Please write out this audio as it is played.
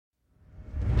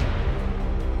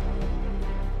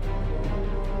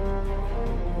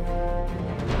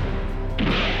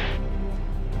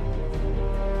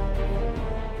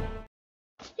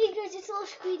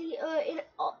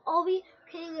I'll be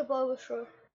painting a Bulbasaur.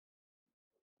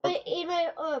 In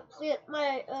my plant,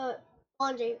 my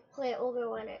bonsai plant will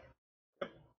go in it.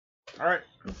 Alright,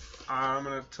 I'm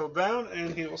going to tilt down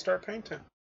and he will start painting.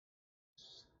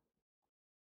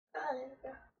 There we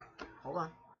go. Hold on.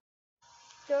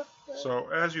 Go. So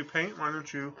as you paint, why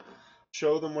don't you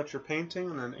show them what you're painting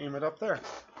and then aim it up there.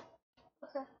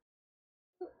 Okay.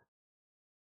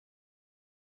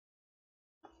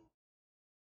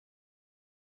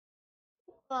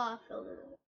 I filled it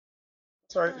in.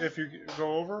 Sorry, if you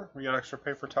go over, we got extra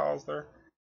paper towels there.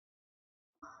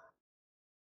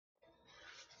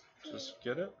 Just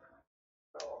get it.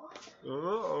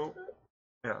 Oh,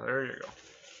 yeah, there you go.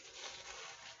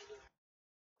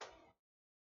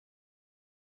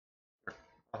 Here,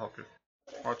 I'll help you.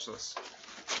 Watch this.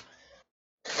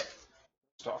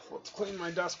 First off, let's clean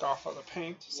my desk off of the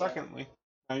paint. Secondly,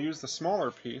 I use the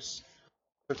smaller piece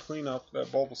to clean up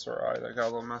that Bulbasaur eye that got a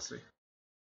little messy.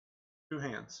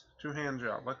 Two hand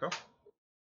job. Let go.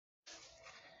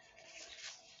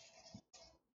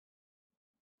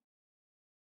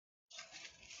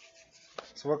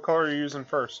 So what color are you using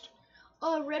first?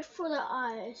 Red for the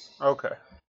eyes. Okay.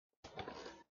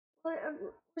 Where's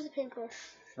the paintbrush?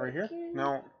 Right here? Okay.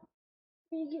 Now,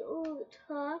 You get over the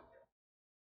top.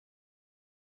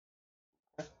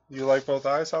 you like both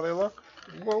eyes, how they look?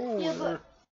 Whoa. Yeah, but...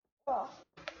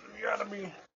 You gotta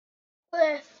be...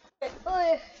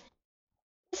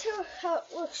 This is how it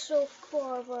looks so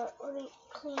far, but let me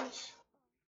clean this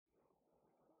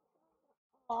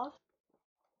off.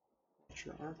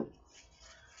 Sure.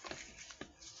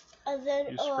 And then,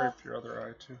 You scraped your other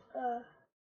eye, too. Here,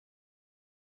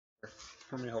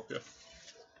 Let me help you.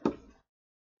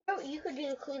 oh, you could do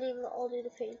the cleaning, I'll do the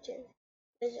painting.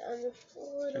 Can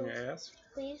you ask?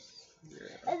 Please.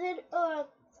 Yeah. And then, I'll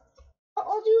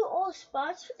do all the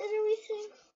spots and everything,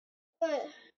 but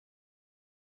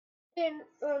then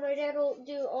my dad will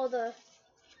do all the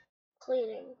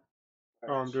cleaning.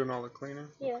 Oh, I'm doing all the cleaning?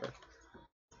 Yeah. Okay.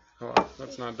 Hold on,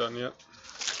 that's not done yet.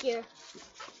 Here.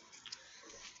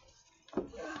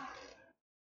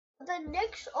 Then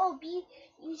next I'll be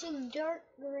using dark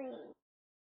green.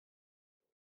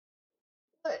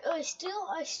 But I still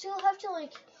have to,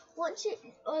 like, once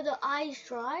the eyes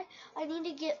dry, I need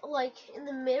to get, like, in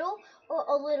the middle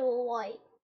a little white.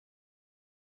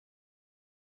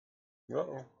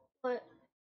 Uh-oh. But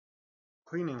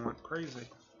Cleaning went crazy.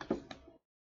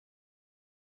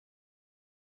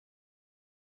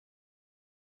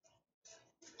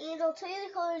 and I'll tell you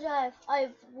the colors I have. I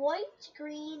have white,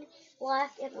 green,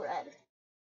 black, and red.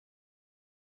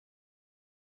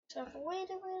 So wait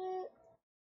a minute.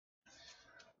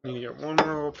 Need to get one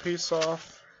more little piece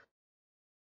off.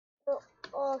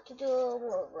 I'll have to do a little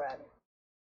more red.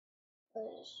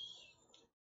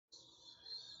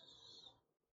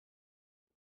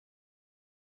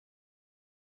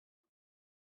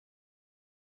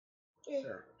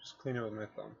 There, just clean it with my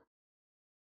thumb.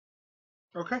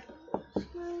 Okay.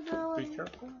 Be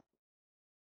careful.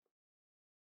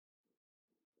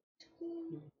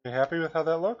 You happy with how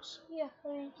that looks? Yeah,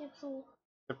 let me get some.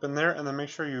 Dip in there and then make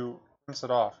sure you rinse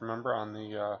it off. Remember on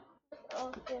the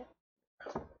Okay.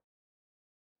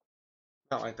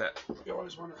 not like that. You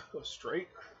always want to go straight.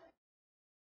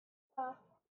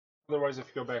 Otherwise, if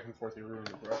you go back and forth, you ruin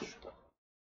your brush.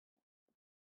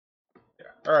 Yeah.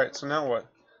 All right. So now what?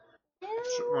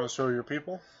 Want to show your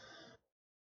people?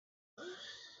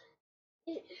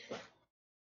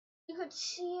 You could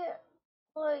see it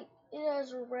like it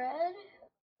has red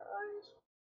eyes.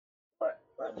 But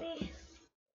let me.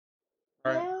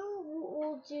 All right. Now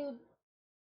we'll do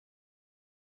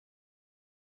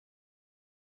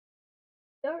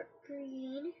dark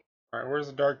green. All right. Where's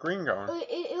the dark green going?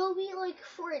 It'll be like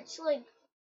for its like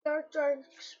dark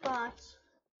spots.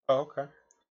 Oh, okay.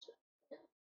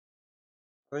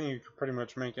 I think you can pretty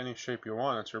much make any shape you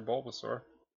want. It's your Bulbasaur.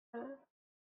 A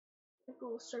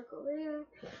little circle there.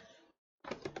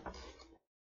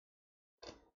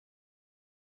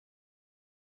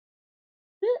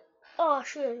 Oh, I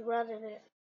should have red in it.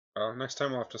 Next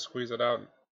time we'll have to squeeze it out.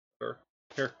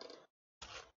 Here.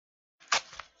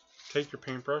 Take your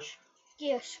paintbrush.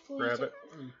 Yeah, squeeze Grab it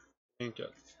and ink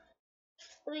it.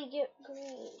 Let me get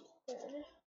green.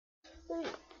 Let me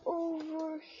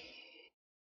over.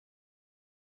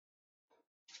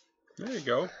 There you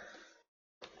go.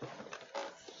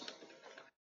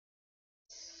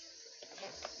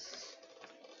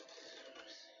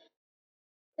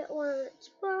 Get one on its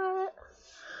butt.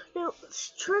 Now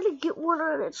let's try to get one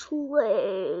on its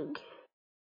leg.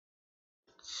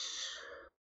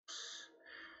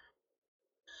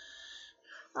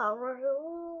 I'll run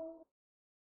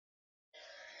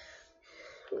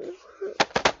it.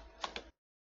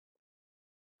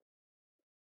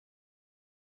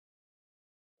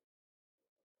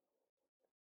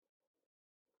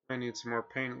 I need some more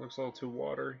paint. It looks a little too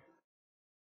watery.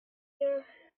 Yeah.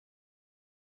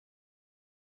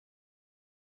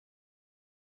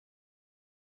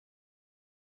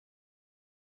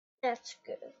 That's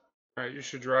good. Alright, you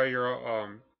should dry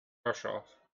your brush off.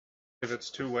 If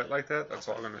it's too wet like that, that's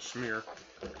all going to smear.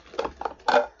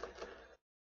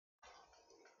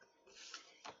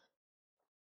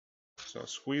 So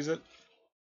squeeze it.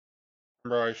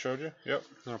 Remember I showed you? Yep.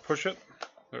 Now push it.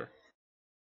 There.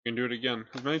 You can do it again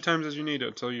as many times as you need it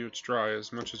until it's dry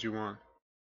as much as you want.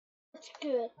 That's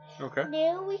good. Okay.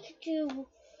 Now we can do,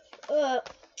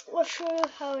 I'll show you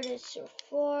how it is so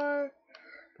far.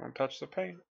 Don't touch the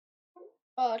paint.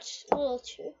 Oh, it's a little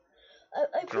too.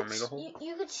 I put,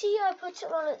 you can see I put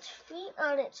some on its feet,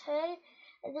 on its head,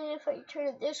 and then if I turn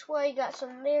it this way, got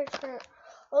some there, turn it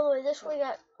all the way this way,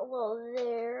 got a little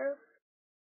there.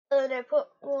 And then I put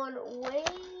one way,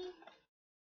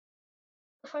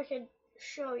 if I can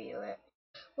show you it.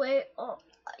 Wait, oh,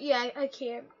 yeah, I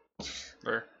can.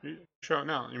 There. You show it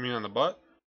now. You mean on the butt?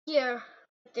 Yeah,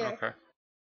 there. Okay.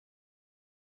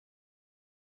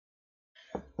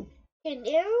 And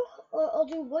now I'll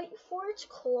do white for its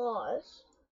claws.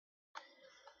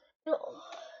 No.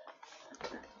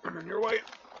 I'm in your way.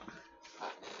 How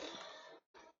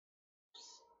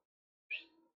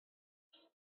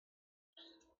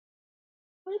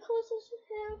many claws does it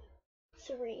have?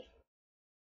 3.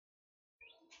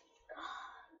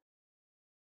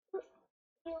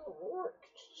 It worked.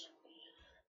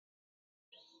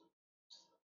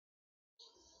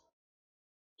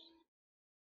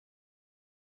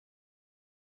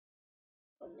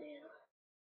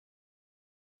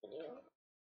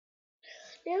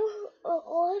 Now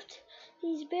all of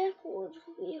these back ones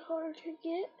will be hard to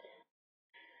get.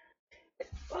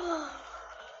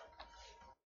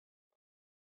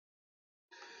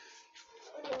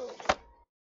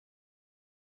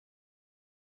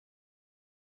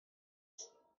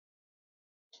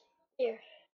 Here.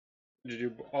 Did you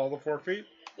do all the 4 feet?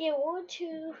 Yeah, 1,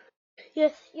 2.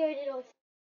 Yes, yeah, I did all.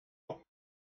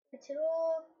 It's it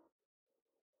all.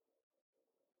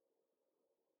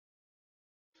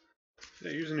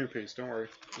 Yeah, use a new piece. Don't worry.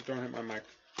 Just don't hit my mic.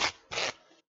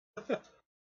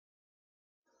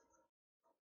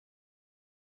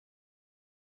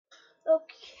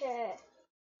 Okay.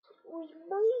 We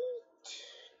might.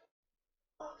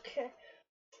 Okay.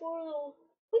 4 little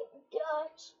white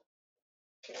dots.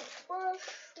 Brush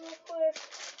real quick.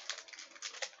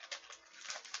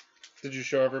 Did you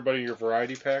show everybody your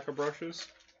variety pack of brushes?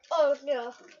 Oh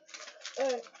no.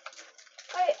 I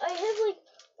have like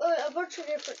a bunch of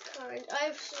different kinds. I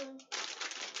have some.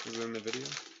 Is it in the video?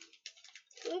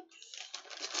 Oops.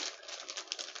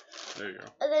 There you go.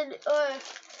 And then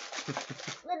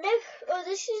the next.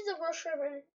 This is the brush I've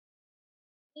been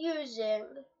using.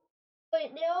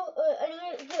 Right now, I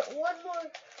need to get one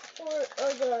more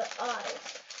for the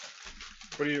eyes.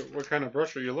 What kind of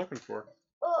brush are you looking for?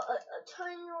 A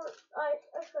tiny one.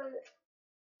 I found it.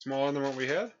 Smaller than what we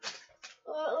had?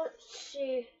 Let's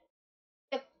see.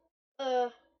 Yep.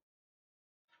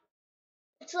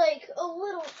 It's like a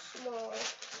little smaller.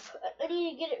 I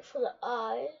need to get it for the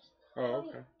eyes. Oh,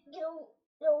 okay. Get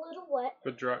a little wet.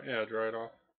 But dry it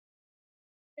off.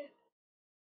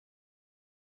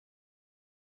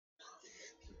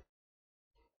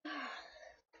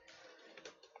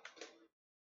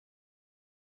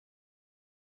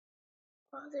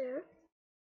 Oh, there.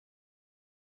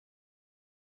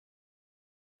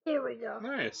 Here we go.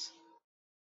 Nice.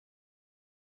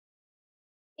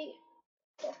 Yeah.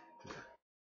 You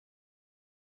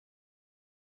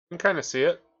can kind of see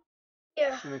it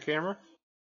in the camera.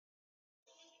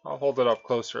 I'll hold it up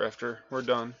closer after we're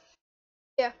done.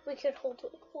 Yeah, we could hold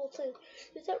it whole thing.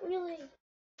 Is that really?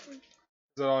 Is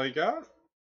that all you got?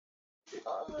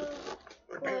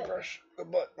 The paintbrush. The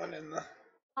butt went in the.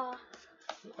 Uh.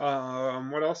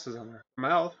 What else is on there?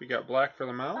 Mouth. We got black for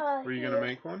the mouth. Were you gonna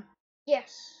make one?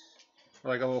 Yes.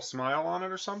 Like a little smile on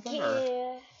it or something? Yeah.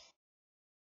 Or?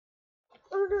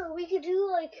 Oh no, we could do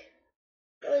like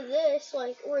this,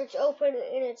 like where it's open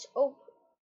and its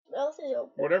mouth is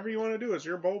open. Whatever you want to do. It's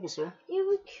your Bulbasaur. Yeah,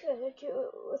 we could do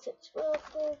it with its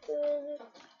mouth open.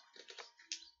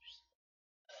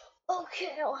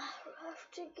 Okay, I'll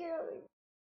have to get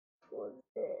for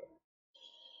this.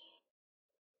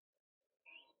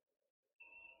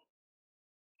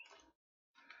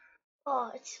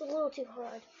 Oh, it's a little too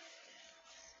hard.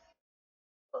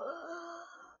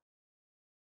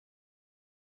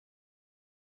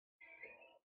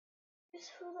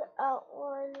 Just for the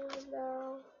outline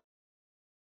now.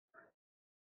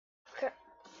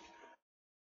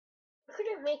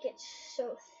 can't make it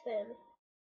so thin.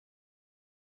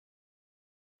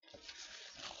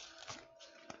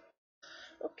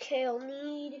 Okay, I'll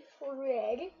need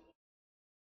red.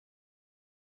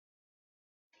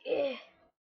 Yeah.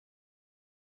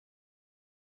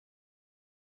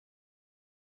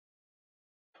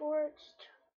 First,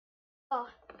 red.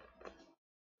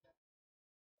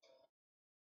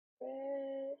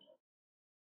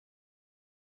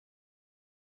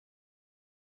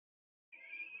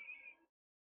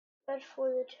 Red for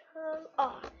the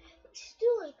tongue. It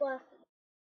still is black.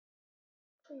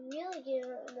 We really get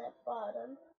it on that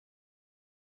bottom.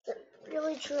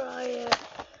 Really dry it.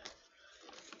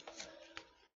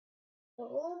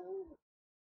 Oh.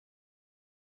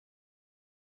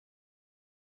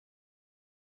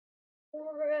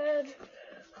 Red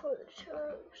for the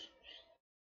tongues.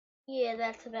 Yeah,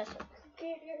 that's the best I can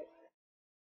get it.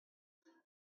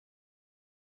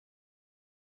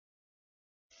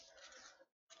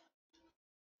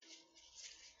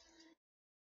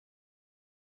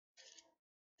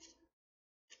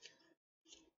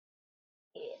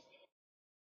 Yeah.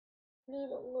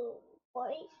 Need a little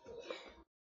white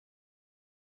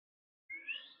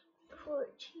for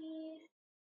teeth.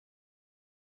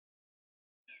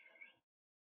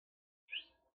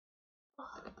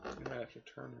 You might have to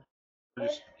turn it. Or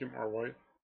just get more white.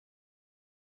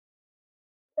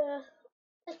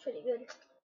 That's pretty good.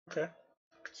 Okay.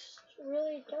 It's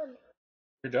really done.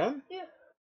 You're done? Yeah.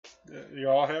 You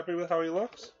all happy with how he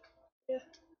looks? Yeah.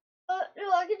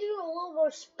 No, I could do a little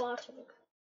more spots of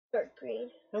dark green.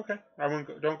 Okay. I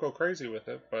wouldn't don't go crazy with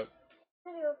it, but.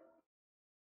 Yeah.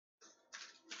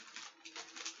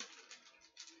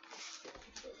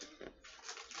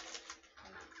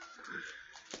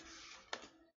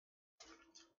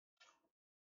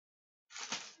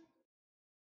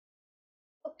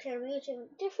 Okay, I'm using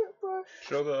a different brush.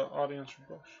 Show the audience your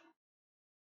brush.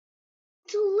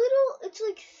 It's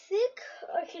like thick.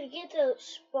 I can get those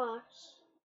spots.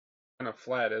 Kind of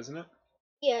flat, isn't it?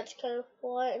 Yeah, it's kind of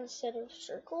flat instead of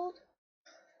circled.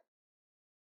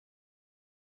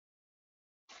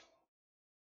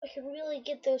 I can really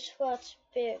get those spots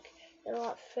big and a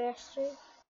lot faster.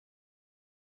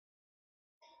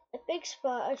 A big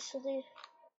spot, I still need.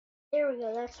 There we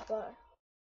go, that spot.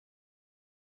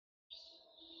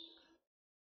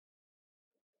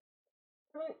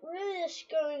 I'm really just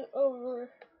going over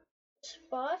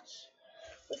spots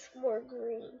with more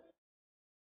green.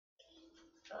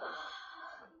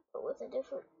 But with a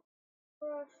different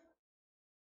brush.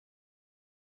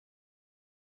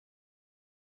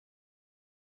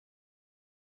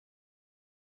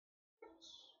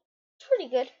 It's pretty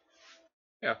good.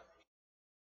 Yeah.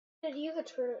 Good, you could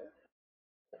turn it.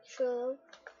 Show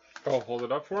Oh, hold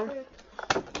it up for him? them.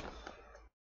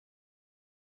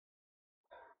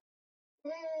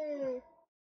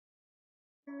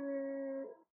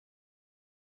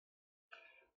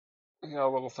 You got a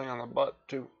little thing on the butt,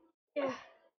 too. Yeah.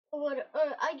 What?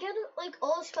 I get it like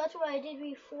all the spots what I did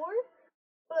before,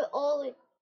 but all like.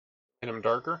 Made him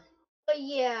darker?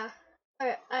 Yeah.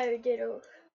 I did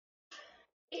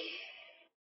it.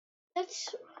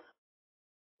 That's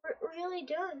really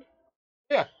done.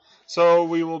 Yeah. So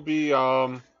we will be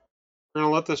we're gonna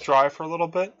let this dry for a little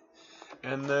bit,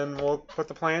 and then we'll put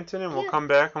the plant in, and we'll come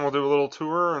back and we'll do a little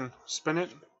tour and spin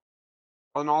it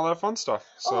and all that fun stuff.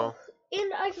 So.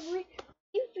 And I can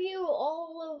give you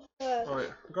all of the. Oh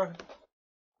yeah. Go ahead.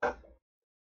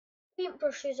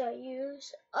 Paintbrushes I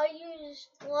use. I use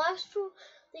the last one,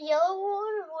 the yellow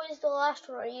one was the last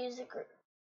one. I used the green.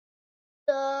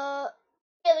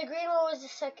 The green one was the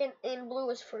second, and blue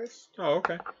was first. Oh,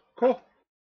 okay. Cool.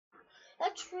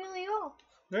 That's really all.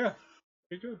 Yeah.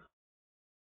 Pretty good.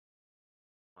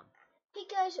 Hey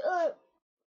guys,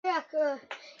 Jack,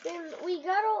 and we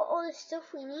got all the stuff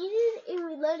we needed, and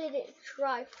we let it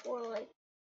dry for like,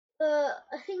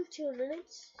 I think 2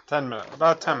 minutes. 10 minutes.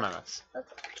 About 10 minutes. Okay.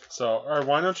 So, alright,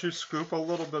 why don't you scoop a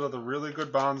little bit of the really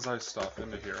good bonsai stuff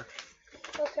into here.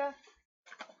 Okay.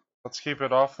 Let's keep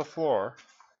it off the floor.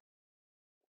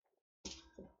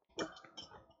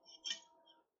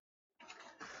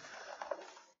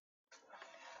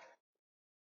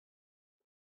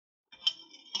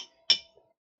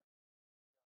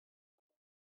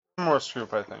 One more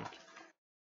scoop, I think.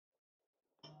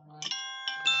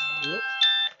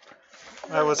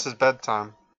 That was his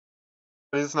bedtime.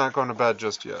 But he's not going to bed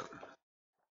just yet.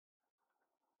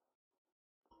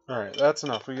 Alright, that's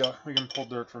enough. We can pull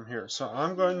dirt from here. So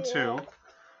I'm going to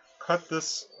cut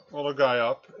this little guy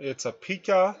up. It's a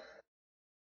Pica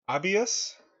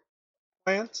habeas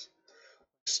plant.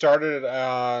 Started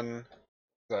on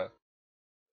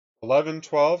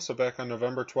 11/12, so back on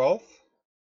November 12th.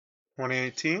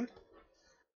 2018.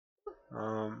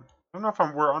 I don't know if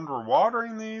we're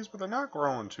underwatering these, but they're not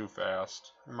growing too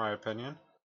fast, in my opinion.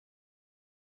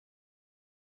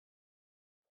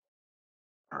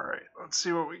 Alright, let's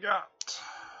see what we got.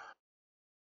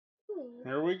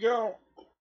 Here we go.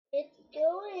 It's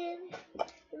going.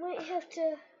 You might have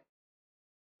to.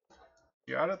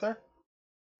 You got it there?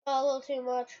 A little too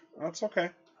much. That's okay.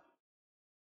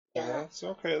 Yeah. That's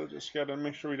okay. Just gotta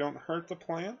make sure we don't hurt the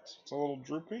plant. It's a little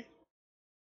droopy.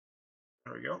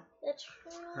 There we go. That's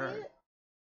right. Alright.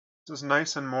 This is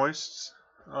nice and moist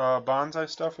bonsai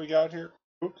stuff we got here.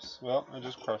 Oops. Well, I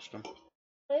just crushed them.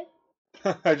 Okay.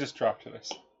 I just dropped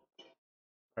this.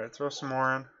 Alright, throw some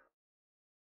more in.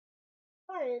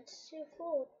 Why? It's too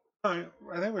full. I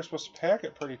think we're supposed to pack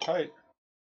it pretty tight.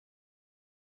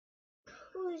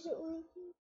 Oh, is it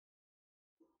leaking?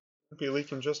 Won't be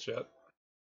leaking just yet.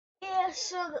 Yeah,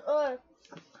 some, it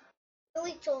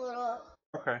leaked a little.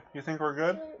 Okay, you think we're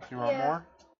good? You want more?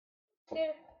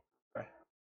 Here. Okay.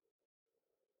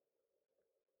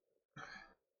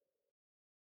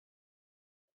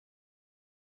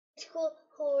 It's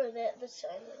cooler than the side.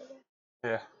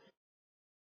 Yeah.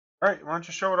 Alright, why don't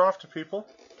you show it off to people?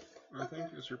 I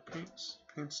think is your paint's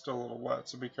still a little wet,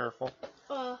 so be careful.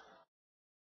 Want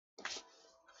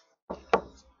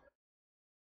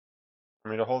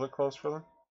me to hold it close for them?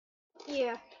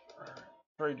 Yeah.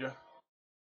 Trade you.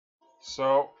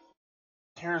 So,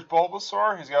 here's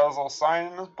Bulbasaur. He's got his little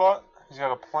sign in his butt. He's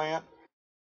got a plant.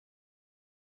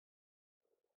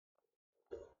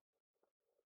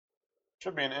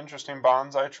 Should be an interesting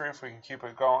bonsai tree if we can keep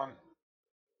it going.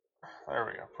 There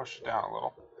we go. Push it down a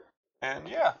little. And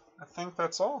yeah, I think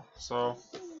that's all. So,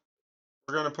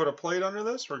 we're going to put a plate under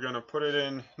this. We're going to put it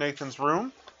in Nathan's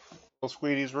room,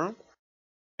 Lilsqueetee's room.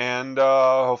 And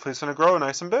hopefully it's going to grow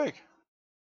nice and big.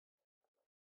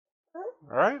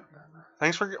 Alright.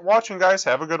 Thanks for watching, guys.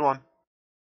 Have a good one.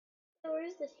 Where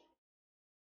is this?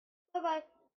 Bye-bye.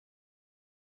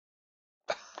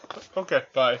 Okay,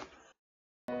 bye.